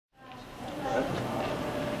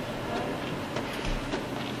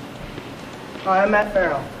Hi, I'm Matt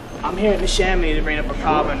Farrell. I'm here at Neshaminy to bring up a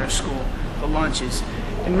problem in our school, the lunches.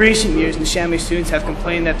 In recent years, Neshaminy students have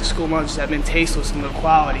complained that the school lunches have been tasteless and low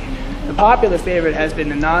quality. The popular favorite has been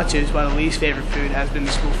the nachos, while the least favorite food has been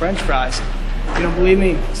the school french fries. If you don't believe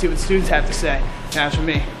me, see what the students have to say. Now, as for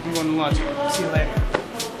me, I'm going to lunch. See you later.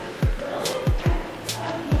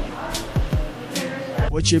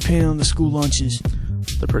 What's your opinion on the school lunches?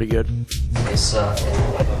 They're pretty good. They suck.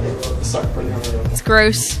 It's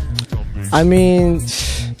gross. I mean,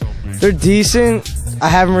 they're decent. I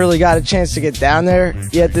haven't really got a chance to get down there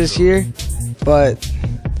yet this year, but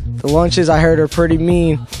the lunches I heard are pretty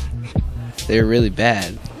mean. They're really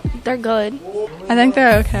bad. They're good. I think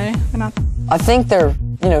they're okay. They're not. I think they're,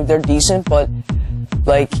 they're decent, but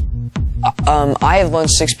like, I have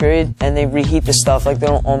lunch 6th period, and they reheat the stuff. Like, they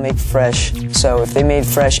don't all make fresh. So if they made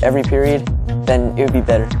fresh every period, then it would be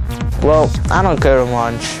better. Well, I don't go to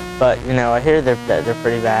lunch, but I hear they're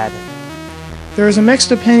pretty bad. There is a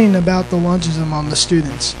mixed opinion about the lunches among the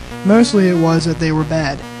students. Mostly it was that they were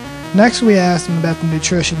bad. Next we asked them about the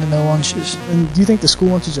nutrition in their lunches. And do you think the school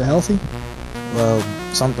lunches are healthy? Well,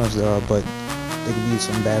 sometimes they are, but they can be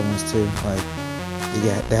some bad ones too. Like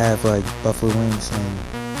they have like buffalo wings, and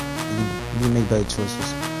you make better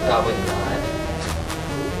choices. Probably not.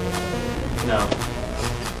 No.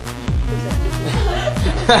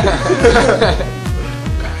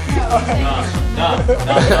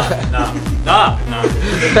 No.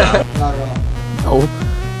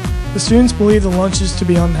 The students believe the lunches to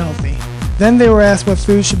be unhealthy. Then they were asked what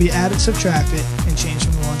foods should be added, subtracted, and changed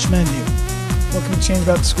from the lunch menu. What can we change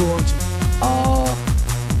about the school lunches?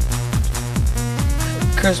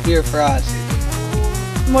 Crispier fries.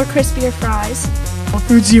 More crispier fries. What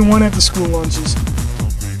foods do you want at the school lunches?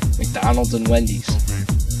 McDonald's and Wendy's.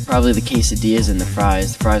 Probably the quesadillas and the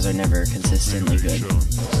fries. The fries are never consistently good.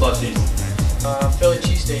 Slushies. Philly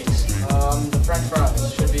cheesesteaks. The french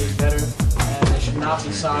fries should be better, and they should not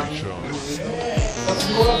be soggy.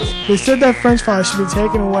 They said that french fries should be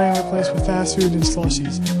taken away and replaced with fast food and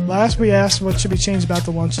slushies. Last we asked what should be changed about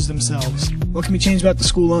the lunches themselves. What can be changed about the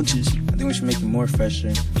school lunches? I think we should make them more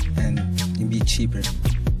fresher and be cheaper.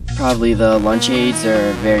 Probably the lunch aids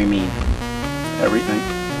are very mean. Everything.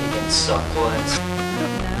 They can suck lunch. I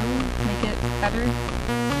don't know. Make it better.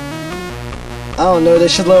 I don't know, they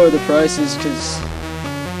should lower the prices, because,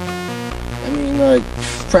 like,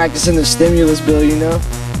 practicing the stimulus bill, I don't know.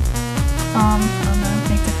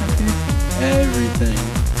 Make different food. Everything.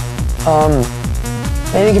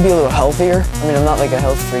 Maybe it could be a little healthier. I'm not like a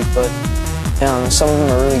health freak, but some of them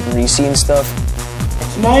are really greasy and stuff.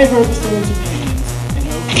 So now you've heard the students' opinions, and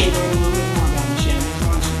hopefully you learn a little bit more about Neshamy's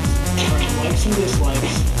lunches, learn the likes and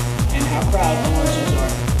dislikes, and how proud the lunches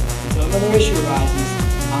are. Until another issue arises,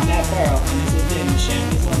 I'm Matt Farrell, and this has been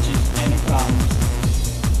Neshamy's lunches and their problems.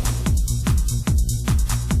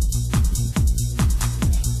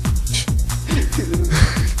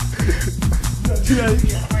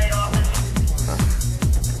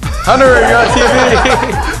 Hunter, you're on TV!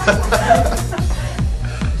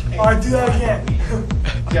 Alright, do that again.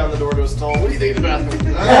 Down the door to his stall. What do you think of the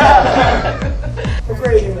bathroom? We're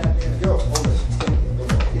great doing that. Yeah. Go, hold it.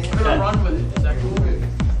 I'm gonna run with it. Is that cool?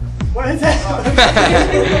 What is that?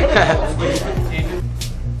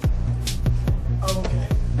 Oh, okay.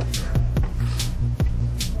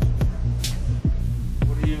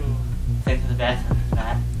 What do you think of the bathroom,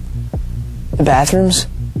 Matt? The bathrooms?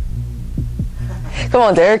 Come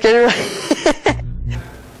on, Derek, get it right.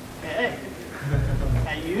 Hey,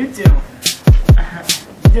 how you doing?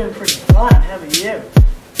 You're doing pretty fine, how about you?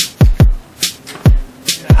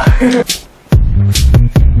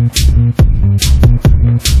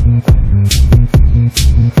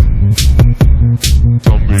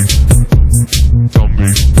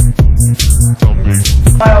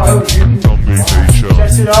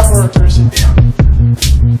 Just sit up or sit down?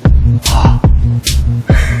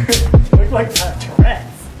 You look like Tourette's.